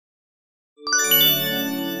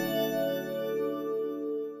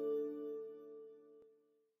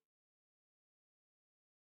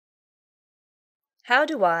How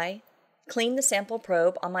do I clean the sample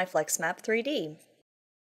probe on my FLEXMAP 3D?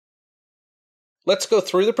 Let's go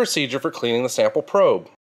through the procedure for cleaning the sample probe.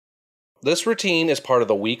 This routine is part of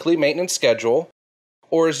the weekly maintenance schedule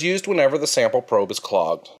or is used whenever the sample probe is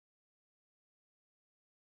clogged.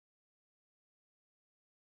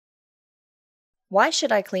 Why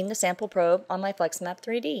should I clean the sample probe on my FLEXMAP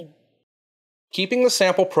 3D? Keeping the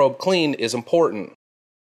sample probe clean is important.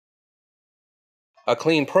 A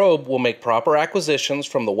clean probe will make proper acquisitions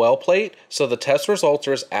from the well plate so the test results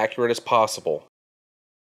are as accurate as possible.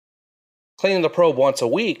 Cleaning the probe once a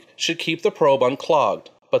week should keep the probe unclogged,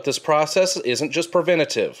 but this process isn't just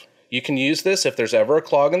preventative. You can use this if there's ever a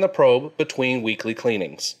clog in the probe between weekly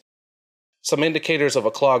cleanings. Some indicators of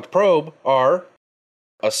a clogged probe are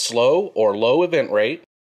a slow or low event rate,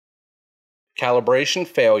 calibration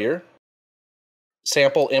failure,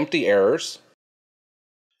 sample empty errors,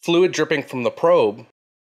 fluid dripping from the probe,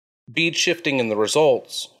 bead shifting in the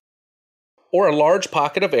results, or a large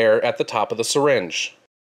pocket of air at the top of the syringe.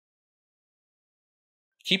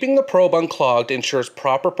 Keeping the probe unclogged ensures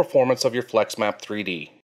proper performance of your FLEXMAP 3D.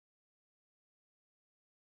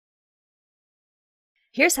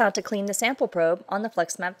 Here's how to clean the sample probe on the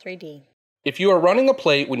FLEXMAP 3D. If you are running a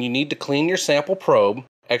plate when you need to clean your sample probe,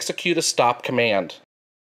 execute a stop command.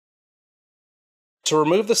 To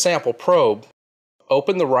remove the sample probe,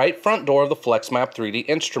 open the right front door of the FLEXMAP 3D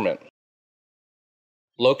instrument.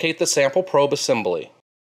 Locate the sample probe assembly.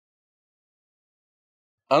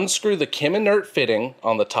 Unscrew the chem inert fitting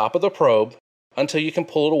on the top of the probe until you can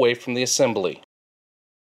pull it away from the assembly.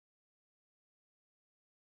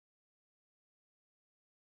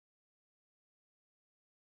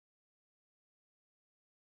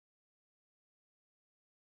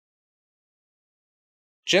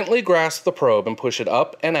 Gently grasp the probe and push it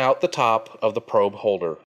up and out the top of the probe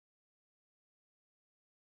holder.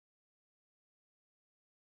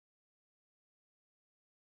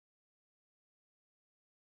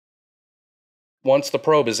 Once the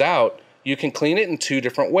probe is out, you can clean it in two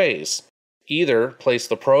different ways. Either place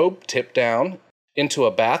the probe tip down into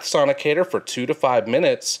a bath sonicator for 2 to 5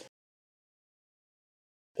 minutes,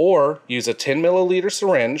 or use a 10 milliliter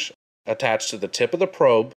syringe attached to the tip of the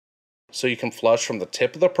probe so you can flush from the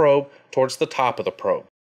tip of the probe towards the top of the probe.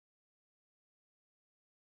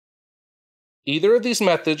 Either of these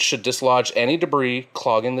methods should dislodge any debris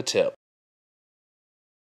clogging the tip.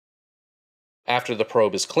 After the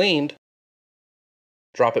probe is cleaned,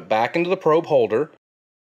 drop it back into the probe holder.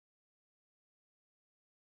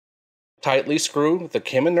 Tightly screw the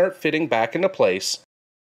chem inert fitting back into place.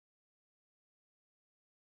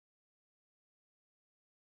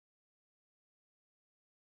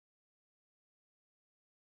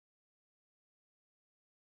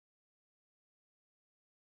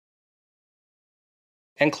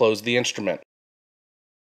 And close the instrument.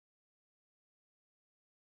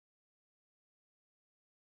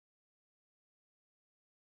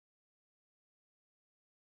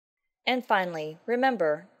 And finally,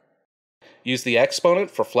 remember, use the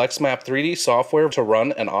exponent for FLEXMAP 3D software to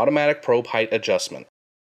run an automatic probe height adjustment.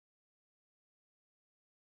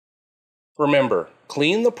 Remember,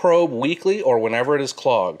 clean the probe weekly or whenever it is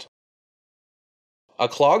clogged. A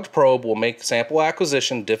clogged probe will make sample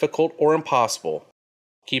acquisition difficult or impossible.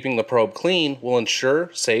 Keeping the probe clean will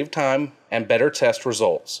ensure saved time and better test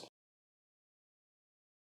results.